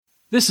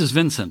This is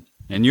Vincent,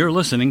 and you're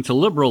listening to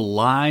Liberal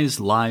Lies,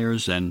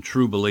 Liars, and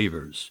True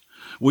Believers.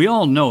 We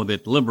all know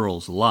that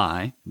liberals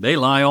lie. They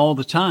lie all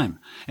the time,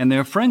 and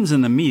their friends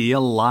in the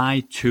media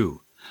lie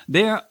too.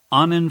 Their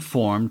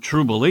uninformed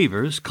true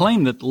believers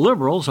claim that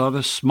liberals are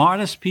the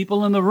smartest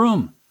people in the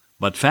room,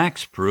 but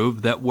facts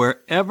prove that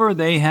wherever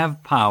they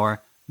have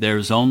power,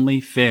 there's only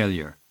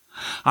failure.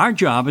 Our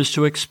job is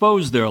to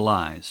expose their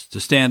lies, to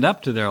stand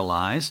up to their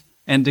lies,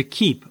 and to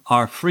keep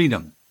our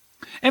freedom.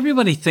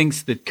 Everybody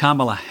thinks that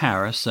Kamala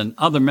Harris and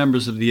other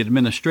members of the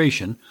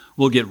administration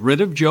will get rid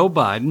of Joe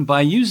Biden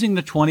by using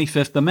the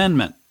 25th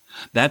Amendment.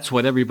 That's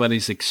what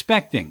everybody's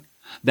expecting.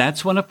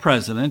 That's when a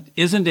president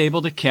isn't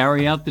able to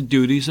carry out the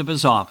duties of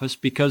his office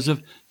because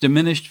of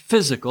diminished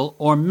physical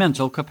or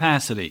mental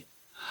capacity.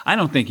 I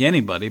don't think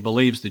anybody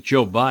believes that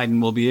Joe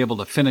Biden will be able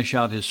to finish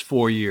out his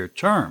 4-year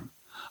term.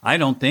 I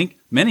don't think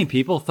many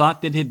people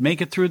thought that he'd make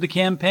it through the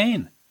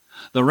campaign.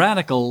 The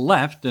radical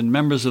left and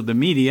members of the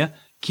media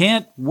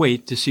can't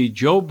wait to see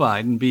Joe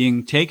Biden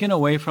being taken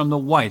away from the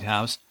White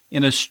House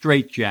in a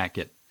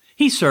straitjacket.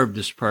 He served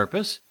his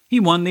purpose. He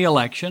won the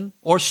election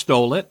or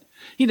stole it.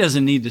 He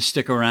doesn't need to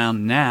stick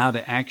around now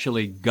to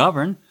actually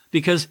govern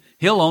because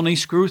he'll only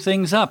screw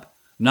things up,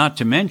 not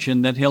to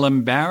mention that he'll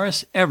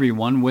embarrass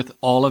everyone with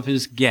all of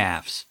his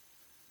gaffes.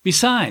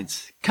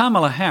 Besides,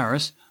 Kamala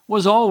Harris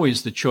was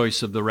always the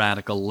choice of the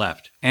radical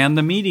left and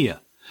the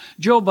media.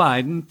 Joe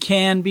Biden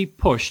can be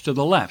pushed to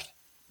the left,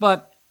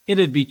 but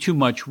it'd be too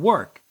much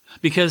work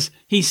because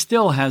he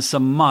still has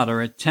some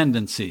moderate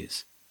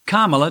tendencies.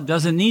 Kamala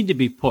doesn't need to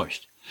be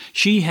pushed.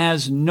 She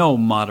has no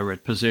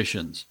moderate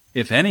positions.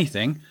 If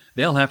anything,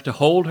 they'll have to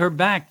hold her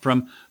back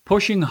from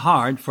pushing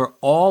hard for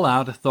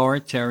all-out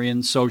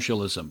authoritarian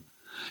socialism.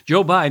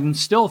 Joe Biden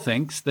still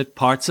thinks that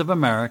parts of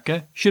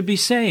America should be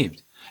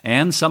saved,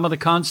 and some of the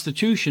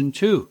Constitution,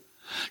 too.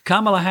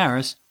 Kamala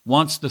Harris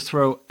wants to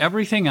throw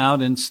everything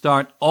out and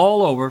start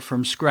all over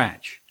from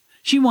scratch.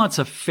 She wants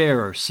a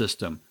fairer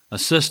system, a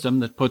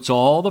system that puts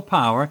all the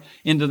power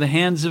into the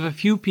hands of a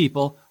few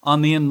people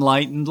on the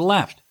enlightened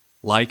left,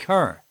 like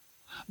her.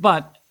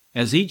 But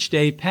as each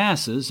day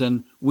passes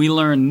and we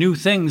learn new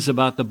things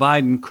about the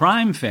Biden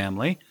crime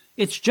family,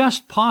 it's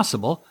just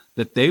possible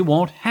that they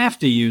won't have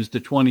to use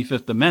the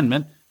 25th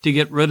Amendment to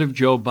get rid of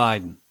Joe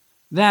Biden.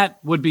 That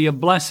would be a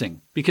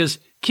blessing, because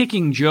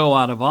kicking Joe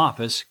out of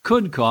office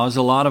could cause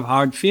a lot of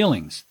hard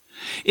feelings.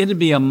 It'd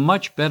be a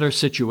much better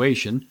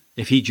situation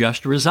if he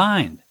just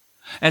resigned.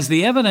 As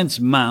the evidence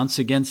mounts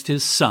against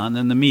his son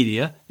and the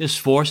media is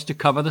forced to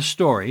cover the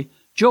story,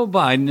 Joe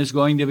Biden is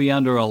going to be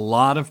under a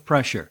lot of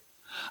pressure.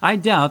 I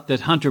doubt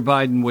that Hunter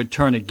Biden would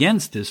turn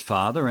against his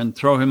father and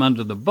throw him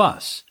under the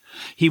bus.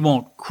 He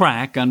won't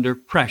crack under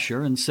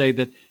pressure and say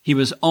that he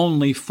was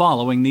only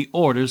following the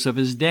orders of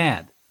his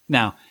dad.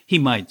 Now, he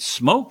might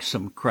smoke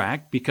some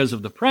crack because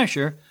of the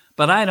pressure,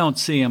 but I don't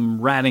see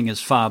him ratting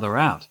his father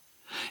out.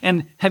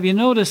 And have you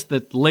noticed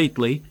that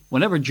lately,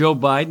 whenever Joe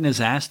Biden is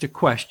asked a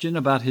question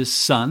about his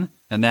son,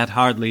 and that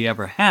hardly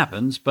ever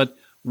happens, but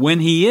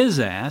when he is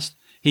asked,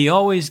 he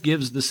always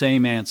gives the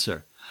same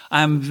answer: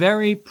 "I'm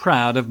very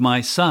proud of my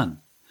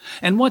son."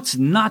 And what's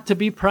not to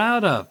be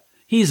proud of?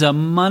 He's a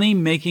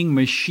money-making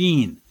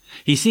machine.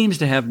 He seems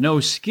to have no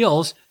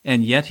skills,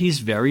 and yet he's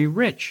very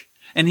rich.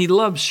 And he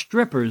loves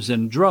strippers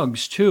and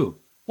drugs, too.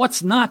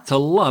 What's not to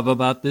love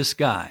about this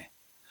guy?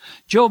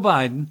 Joe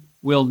Biden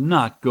will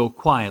not go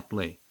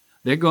quietly.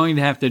 They're going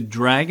to have to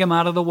drag him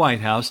out of the White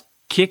House,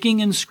 kicking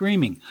and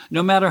screaming,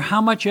 no matter how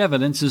much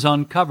evidence is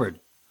uncovered.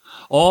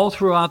 All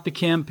throughout the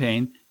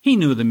campaign, he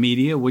knew the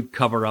media would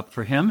cover up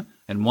for him,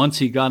 and once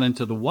he got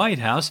into the White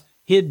House,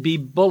 he'd be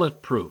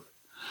bulletproof.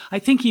 I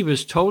think he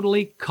was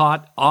totally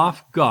caught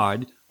off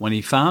guard when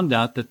he found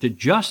out that the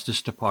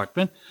Justice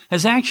Department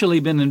has actually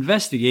been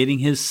investigating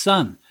his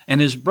son, and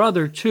his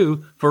brother,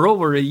 too, for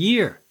over a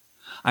year.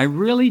 I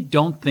really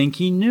don't think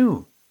he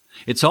knew.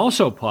 It's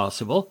also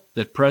possible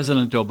that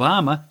President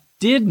Obama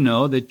did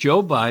know that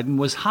Joe Biden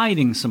was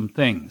hiding some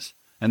things,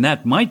 and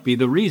that might be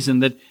the reason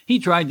that he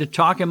tried to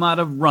talk him out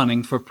of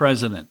running for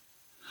president.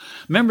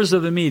 Members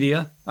of the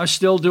media are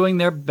still doing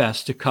their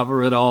best to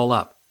cover it all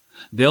up.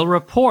 They'll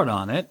report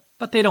on it,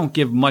 but they don't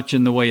give much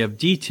in the way of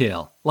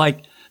detail.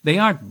 Like, they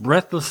aren't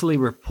breathlessly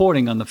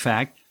reporting on the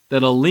fact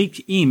that a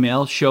leaked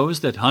email shows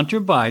that Hunter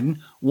Biden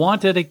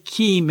wanted a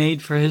key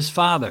made for his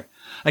father,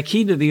 a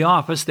key to the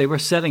office they were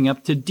setting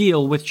up to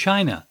deal with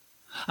China.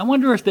 I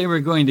wonder if they were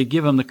going to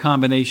give him the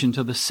combination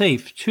to the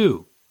safe,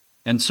 too.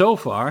 And so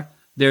far,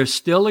 they're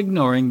still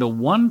ignoring the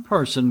one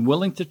person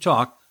willing to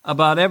talk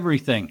about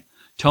everything,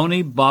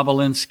 Tony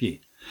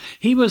Bobulinski.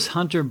 He was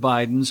Hunter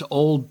Biden's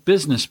old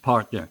business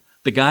partner,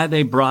 the guy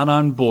they brought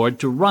on board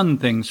to run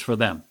things for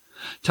them.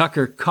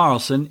 Tucker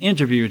Carlson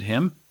interviewed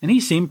him, and he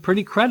seemed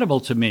pretty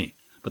credible to me.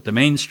 But the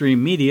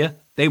mainstream media,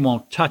 they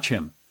won't touch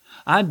him.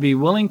 I'd be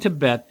willing to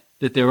bet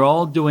that they're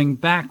all doing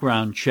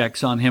background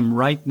checks on him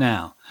right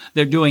now.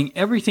 They're doing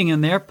everything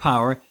in their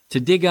power to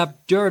dig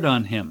up dirt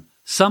on him,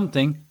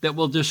 something that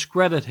will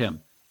discredit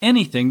him,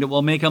 anything that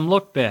will make him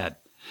look bad.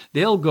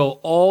 They'll go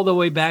all the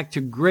way back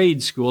to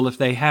grade school if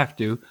they have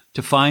to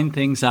find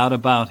things out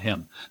about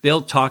him.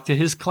 They'll talk to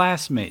his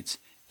classmates,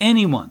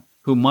 anyone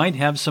who might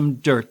have some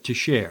dirt to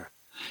share.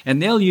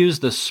 And they'll use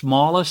the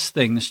smallest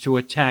things to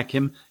attack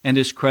him and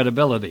his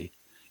credibility.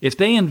 If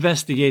they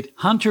investigate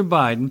Hunter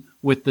Biden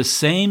with the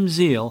same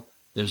zeal,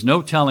 there's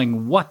no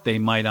telling what they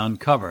might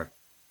uncover.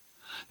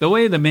 The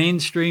way the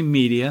mainstream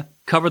media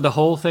covered the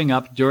whole thing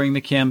up during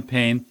the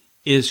campaign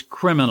is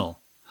criminal.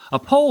 A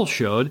poll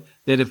showed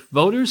that if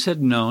voters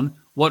had known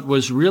what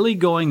was really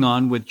going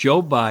on with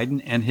Joe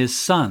Biden and his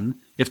son,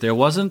 if there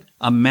wasn't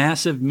a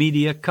massive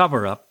media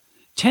cover-up,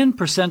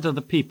 10% of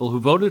the people who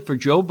voted for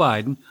Joe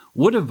Biden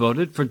would have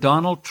voted for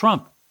Donald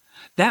Trump.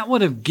 That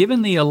would have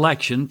given the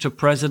election to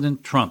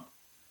President Trump.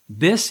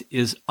 This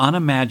is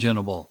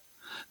unimaginable.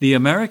 The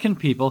American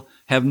people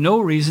have no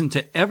reason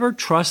to ever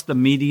trust the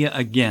media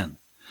again.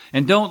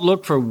 And don't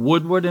look for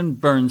Woodward and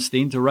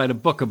Bernstein to write a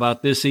book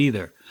about this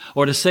either,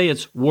 or to say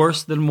it's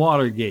worse than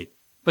Watergate.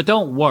 But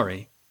don't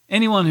worry.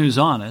 Anyone who's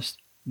honest,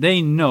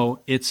 they know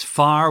it's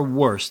far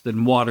worse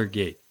than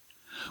Watergate.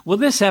 Will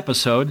this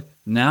episode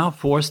now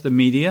force the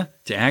media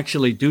to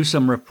actually do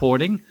some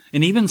reporting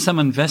and even some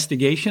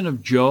investigation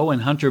of Joe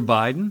and Hunter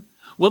Biden?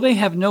 Will they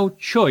have no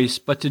choice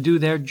but to do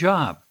their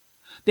job?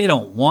 They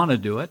don't want to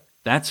do it,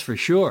 that's for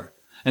sure,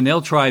 and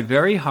they'll try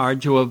very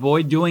hard to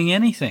avoid doing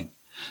anything.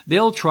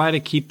 They'll try to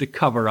keep the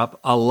cover-up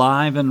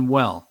alive and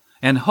well,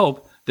 and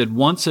hope that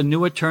once a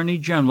new Attorney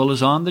General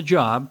is on the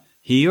job,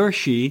 he or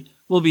she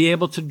will be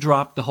able to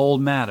drop the whole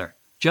matter.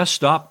 Just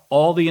stop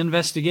all the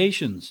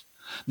investigations.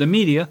 The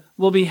media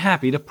will be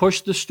happy to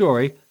push the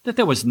story that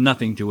there was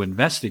nothing to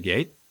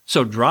investigate,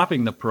 so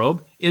dropping the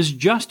probe is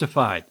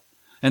justified.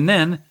 And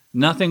then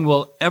nothing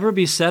will ever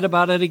be said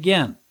about it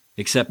again,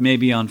 except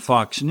maybe on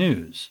Fox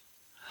News.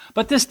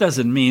 But this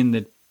doesn't mean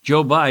that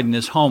Joe Biden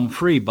is home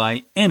free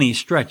by any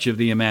stretch of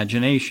the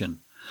imagination.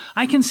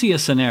 I can see a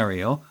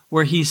scenario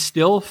where he's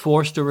still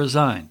forced to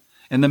resign,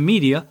 and the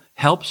media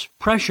helps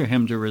pressure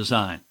him to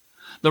resign.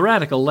 The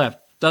radical left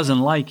doesn't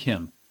like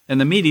him,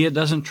 and the media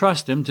doesn't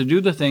trust him to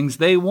do the things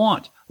they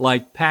want,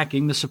 like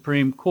packing the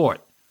Supreme Court.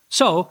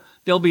 So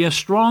there'll be a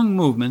strong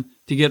movement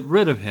to get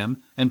rid of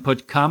him and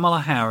put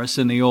Kamala Harris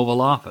in the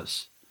Oval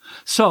Office.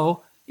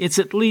 So it's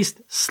at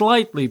least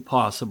slightly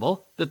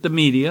possible that the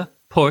media,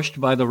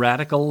 pushed by the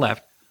radical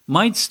left,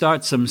 might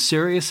start some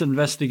serious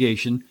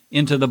investigation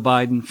into the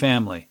Biden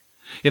family.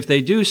 If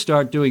they do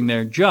start doing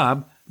their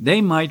job,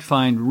 they might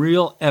find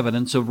real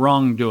evidence of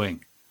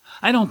wrongdoing.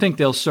 I don't think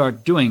they'll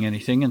start doing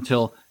anything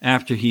until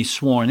after he's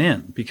sworn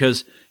in,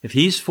 because if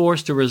he's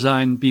forced to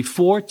resign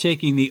before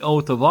taking the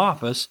oath of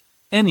office,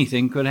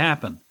 anything could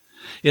happen.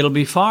 It'll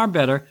be far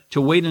better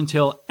to wait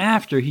until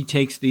after he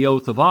takes the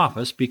oath of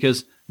office,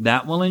 because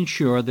that will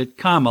ensure that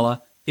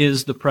Kamala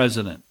is the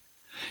president.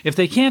 If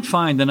they can't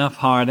find enough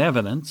hard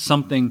evidence,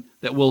 something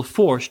that will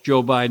force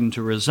Joe Biden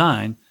to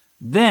resign,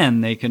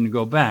 then they can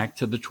go back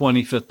to the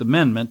 25th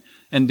Amendment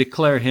and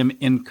declare him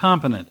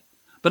incompetent.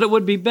 But it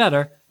would be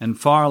better and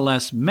far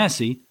less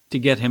messy to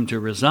get him to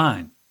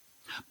resign.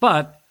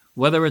 But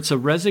whether it's a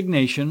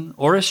resignation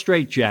or a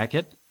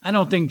straitjacket, I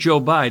don't think Joe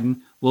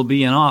Biden will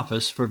be in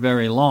office for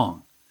very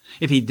long.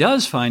 If he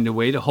does find a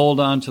way to hold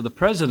on to the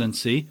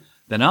presidency,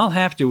 then I'll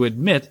have to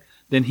admit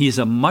that he's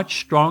a much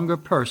stronger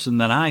person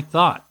than I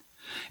thought.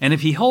 And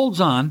if he holds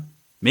on,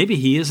 maybe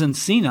he isn't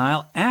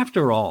senile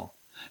after all.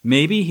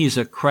 Maybe he's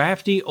a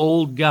crafty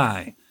old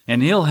guy,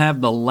 and he'll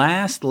have the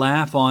last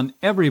laugh on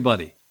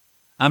everybody.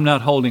 I'm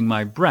not holding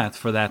my breath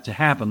for that to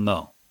happen,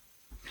 though.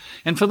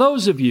 And for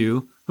those of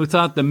you who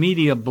thought the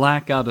media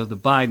blackout of the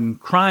Biden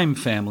crime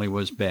family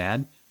was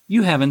bad,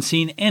 you haven't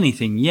seen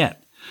anything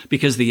yet,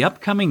 because the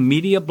upcoming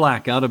media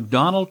blackout of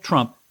Donald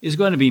Trump is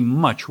going to be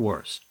much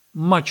worse.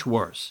 Much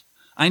worse.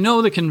 I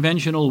know the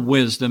conventional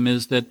wisdom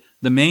is that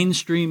the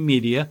mainstream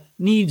media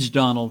needs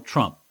Donald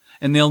Trump,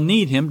 and they'll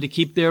need him to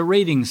keep their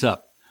ratings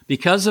up.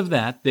 Because of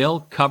that, they'll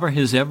cover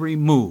his every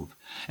move,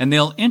 and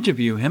they'll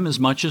interview him as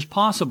much as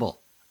possible.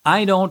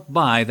 I don't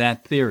buy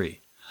that theory.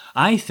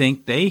 I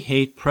think they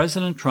hate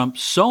President Trump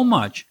so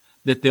much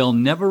that they'll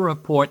never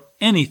report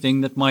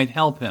anything that might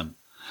help him.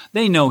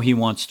 They know he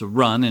wants to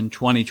run in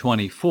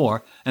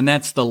 2024, and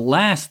that's the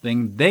last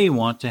thing they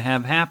want to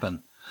have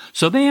happen.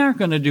 So they aren't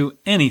going to do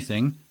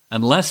anything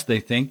unless they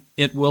think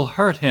it will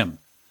hurt him.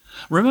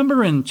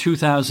 Remember in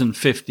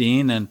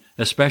 2015 and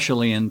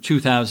especially in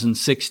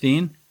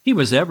 2016, he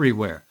was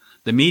everywhere.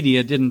 The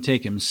media didn't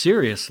take him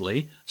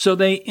seriously, so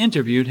they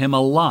interviewed him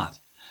a lot.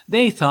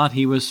 They thought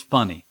he was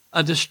funny,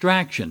 a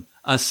distraction,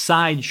 a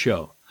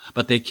sideshow,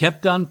 but they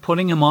kept on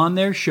putting him on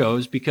their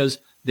shows because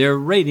their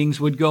ratings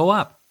would go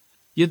up.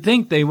 You'd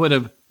think they would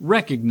have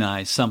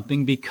recognized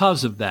something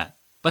because of that,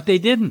 but they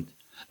didn't.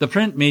 The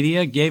print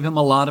media gave him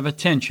a lot of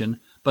attention,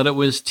 but it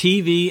was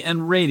TV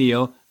and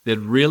radio that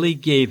really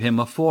gave him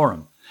a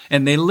forum,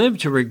 and they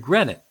lived to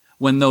regret it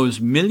when those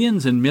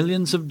millions and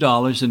millions of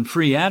dollars in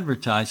free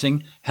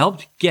advertising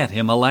helped get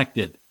him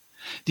elected.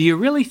 Do you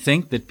really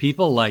think that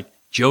people like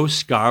Joe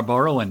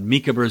Scarborough and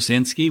Mika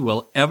Brzezinski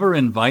will ever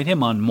invite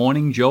him on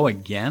Morning Joe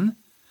again?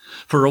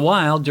 For a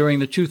while during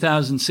the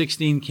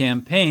 2016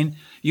 campaign,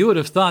 you would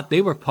have thought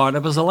they were part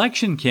of his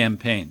election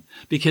campaign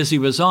because he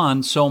was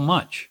on so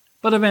much.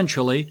 But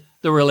eventually,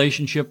 the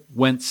relationship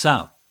went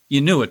south.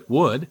 You knew it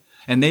would,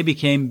 and they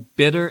became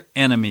bitter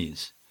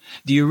enemies.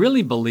 Do you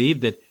really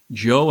believe that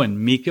Joe and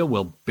Mika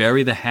will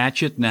bury the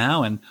hatchet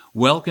now and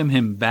welcome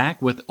him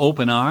back with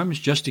open arms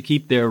just to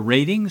keep their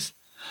ratings?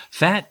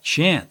 Fat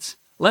chance.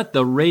 Let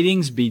the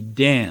ratings be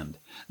damned.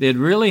 They'd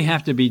really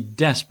have to be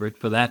desperate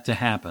for that to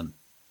happen.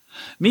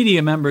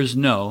 Media members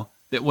know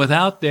that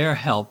without their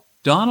help,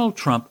 Donald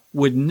Trump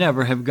would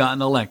never have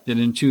gotten elected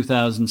in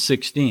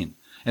 2016.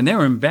 And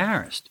they're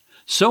embarrassed.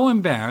 So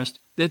embarrassed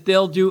that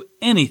they'll do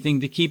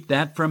anything to keep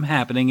that from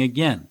happening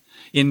again,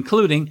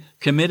 including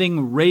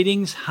committing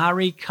ratings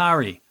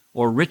harikari,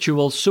 or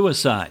ritual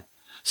suicide.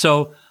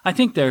 So I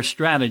think their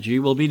strategy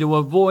will be to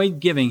avoid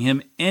giving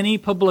him any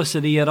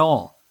publicity at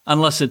all,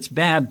 unless it's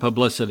bad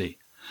publicity.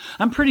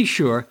 I'm pretty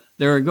sure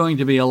there are going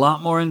to be a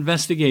lot more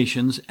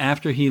investigations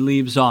after he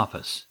leaves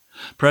office.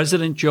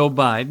 President Joe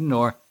Biden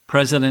or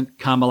President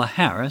Kamala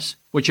Harris,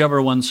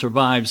 whichever one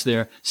survives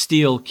their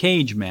steel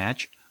cage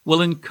match,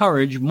 will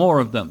encourage more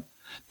of them.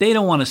 They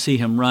don't want to see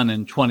him run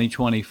in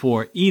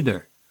 2024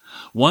 either.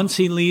 Once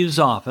he leaves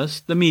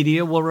office, the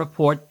media will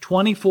report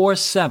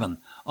 24/7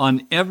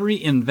 on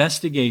every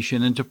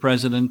investigation into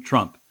President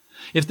Trump.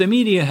 If the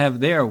media have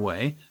their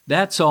way,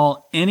 that's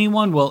all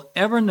anyone will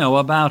ever know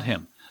about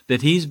him,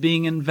 that he's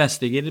being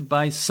investigated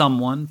by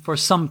someone for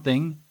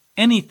something,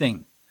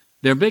 anything.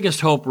 Their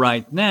biggest hope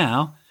right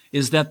now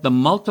is that the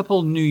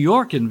multiple New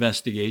York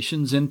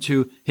investigations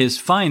into his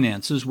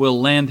finances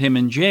will land him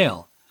in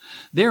jail.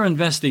 They're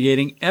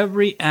investigating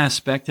every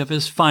aspect of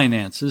his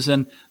finances,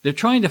 and they're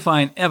trying to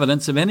find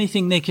evidence of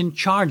anything they can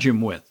charge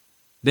him with.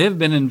 They've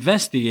been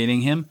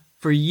investigating him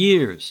for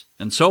years,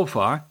 and so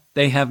far,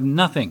 they have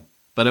nothing,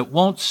 but it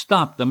won't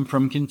stop them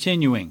from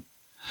continuing.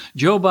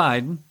 Joe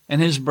Biden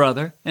and his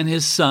brother and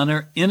his son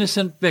are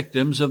innocent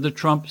victims of the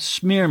Trump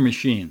smear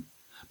machine.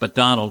 But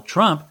Donald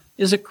Trump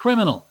is a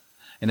criminal,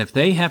 and if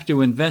they have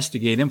to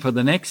investigate him for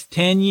the next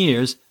 10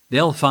 years,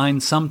 they'll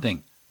find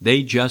something.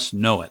 They just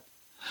know it.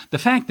 The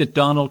fact that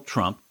Donald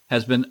Trump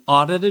has been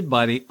audited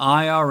by the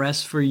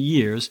IRS for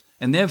years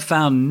and they've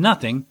found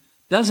nothing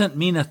doesn't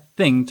mean a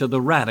thing to the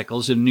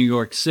radicals in New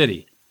York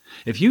City.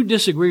 If you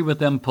disagree with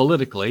them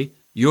politically,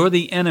 you're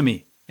the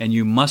enemy, and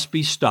you must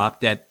be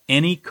stopped at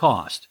any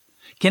cost.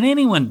 Can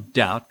anyone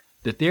doubt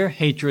that their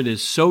hatred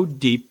is so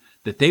deep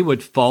that they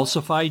would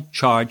falsify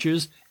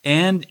charges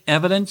and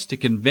evidence to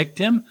convict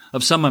him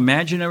of some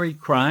imaginary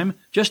crime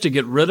just to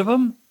get rid of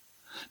him?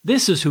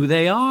 This is who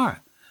they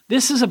are.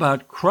 This is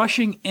about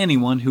crushing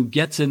anyone who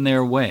gets in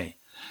their way,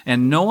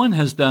 and no one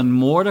has done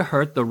more to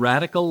hurt the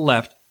radical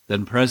left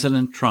than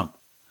President Trump.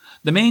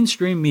 The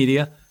mainstream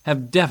media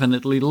have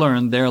definitely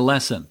learned their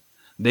lesson.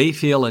 They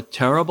feel a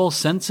terrible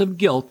sense of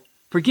guilt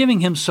for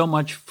giving him so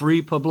much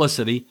free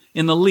publicity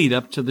in the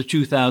lead-up to the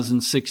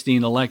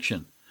 2016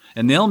 election,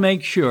 and they'll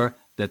make sure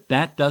that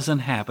that doesn't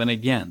happen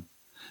again.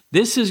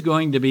 This is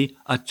going to be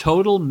a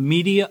total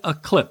media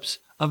eclipse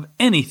of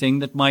anything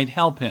that might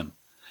help him,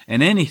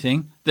 and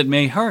anything that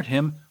may hurt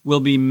him will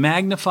be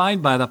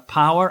magnified by the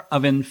power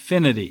of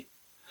infinity.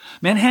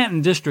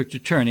 Manhattan District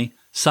Attorney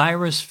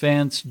Cyrus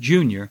Vance,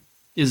 Jr.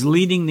 is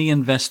leading the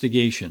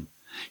investigation.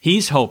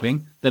 He's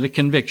hoping that a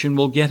conviction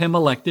will get him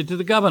elected to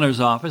the governor's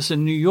office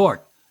in New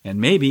York, and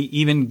maybe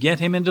even get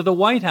him into the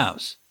White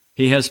House.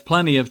 He has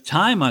plenty of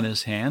time on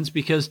his hands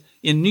because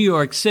in New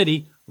York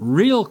City,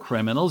 real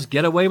criminals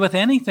get away with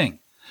anything.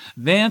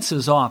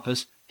 Vance's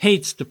office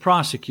hates to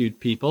prosecute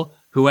people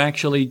who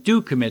actually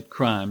do commit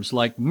crimes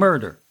like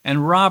murder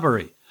and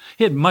robbery.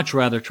 He'd much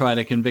rather try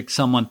to convict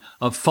someone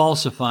of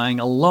falsifying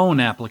a loan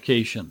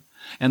application.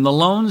 And the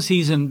loans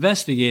he's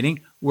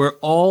investigating were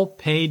all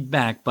paid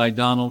back by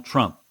Donald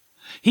Trump.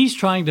 He's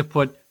trying to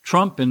put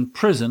Trump in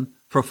prison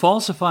for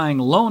falsifying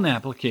loan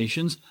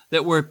applications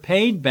that were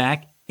paid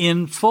back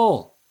in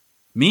full.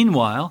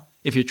 Meanwhile,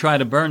 if you try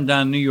to burn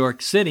down New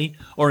York City,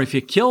 or if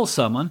you kill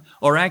someone,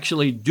 or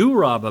actually do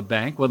rob a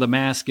bank with a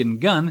mask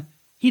and gun,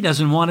 he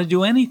doesn't want to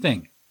do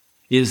anything.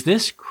 Is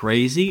this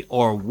crazy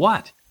or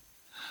what?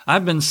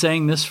 I've been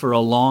saying this for a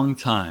long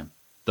time.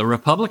 The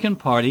Republican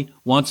Party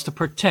wants to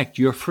protect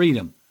your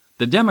freedom.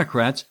 The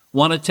Democrats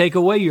want to take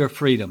away your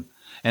freedom.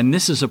 And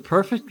this is a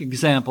perfect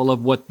example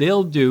of what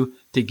they'll do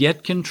to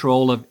get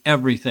control of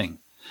everything.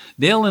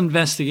 They'll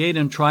investigate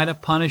and try to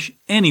punish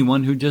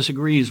anyone who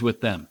disagrees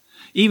with them,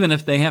 even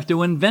if they have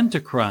to invent a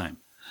crime.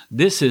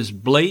 This is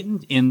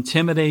blatant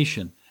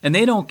intimidation, and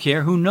they don't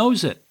care who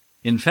knows it.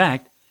 In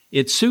fact,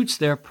 it suits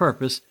their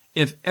purpose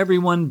if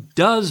everyone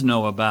does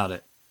know about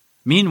it.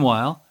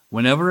 Meanwhile,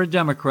 whenever a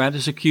Democrat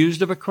is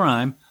accused of a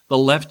crime, the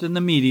left and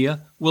the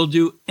media will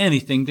do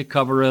anything to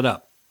cover it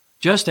up.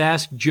 Just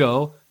ask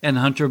Joe and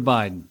Hunter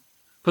Biden.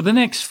 For the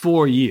next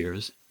 4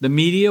 years, the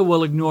media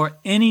will ignore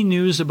any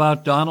news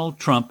about Donald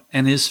Trump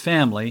and his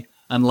family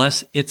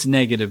unless it's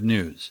negative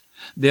news.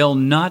 They'll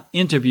not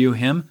interview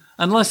him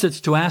unless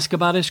it's to ask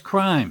about his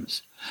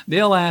crimes.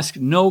 They'll ask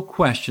no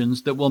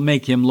questions that will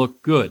make him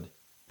look good.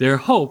 Their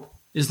hope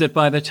is that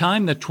by the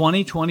time the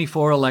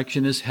 2024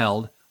 election is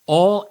held,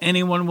 all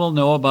anyone will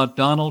know about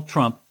Donald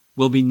Trump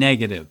will be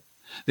negative.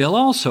 They'll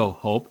also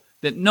hope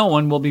that no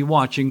one will be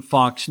watching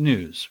Fox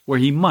News, where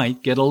he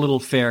might get a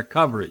little fair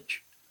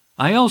coverage.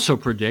 I also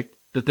predict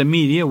that the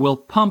media will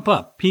pump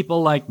up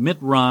people like Mitt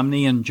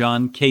Romney and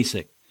John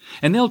Kasich,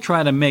 and they'll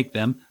try to make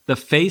them the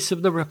face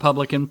of the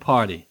Republican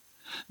Party.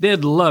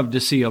 They'd love to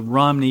see a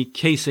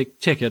Romney-Kasich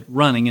ticket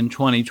running in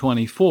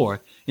 2024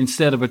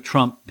 instead of a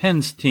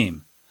Trump-Pence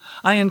team.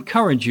 I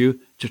encourage you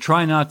to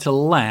try not to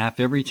laugh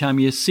every time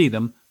you see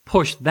them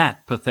push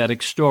that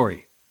pathetic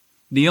story.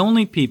 The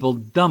only people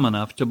dumb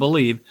enough to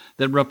believe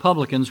that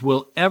Republicans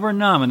will ever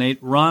nominate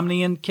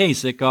Romney and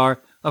Kasich are,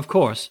 of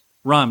course,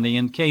 Romney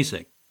and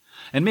Kasich.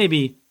 And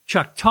maybe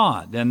Chuck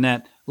Todd and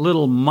that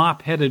little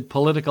mop-headed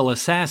political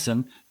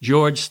assassin,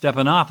 George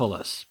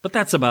Stephanopoulos. But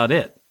that's about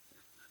it.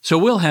 So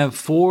we'll have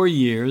 4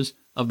 years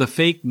of the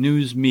fake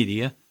news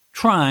media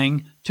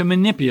trying to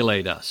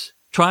manipulate us,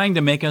 trying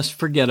to make us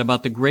forget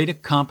about the great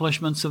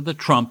accomplishments of the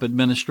Trump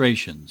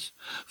administrations.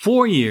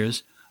 4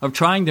 years of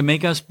trying to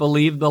make us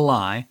believe the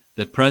lie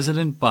that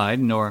President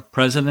Biden or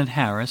President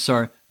Harris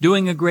are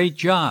doing a great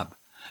job.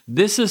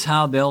 This is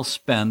how they'll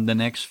spend the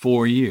next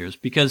 4 years,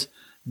 because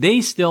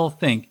they still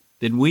think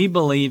that we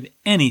believe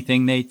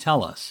anything they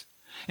tell us.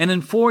 And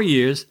in 4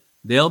 years,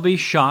 they'll be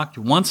shocked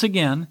once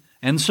again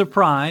and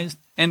surprised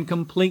and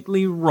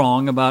completely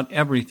wrong about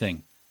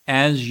everything,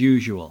 as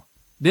usual.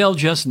 They'll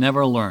just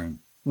never learn,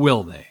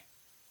 will they?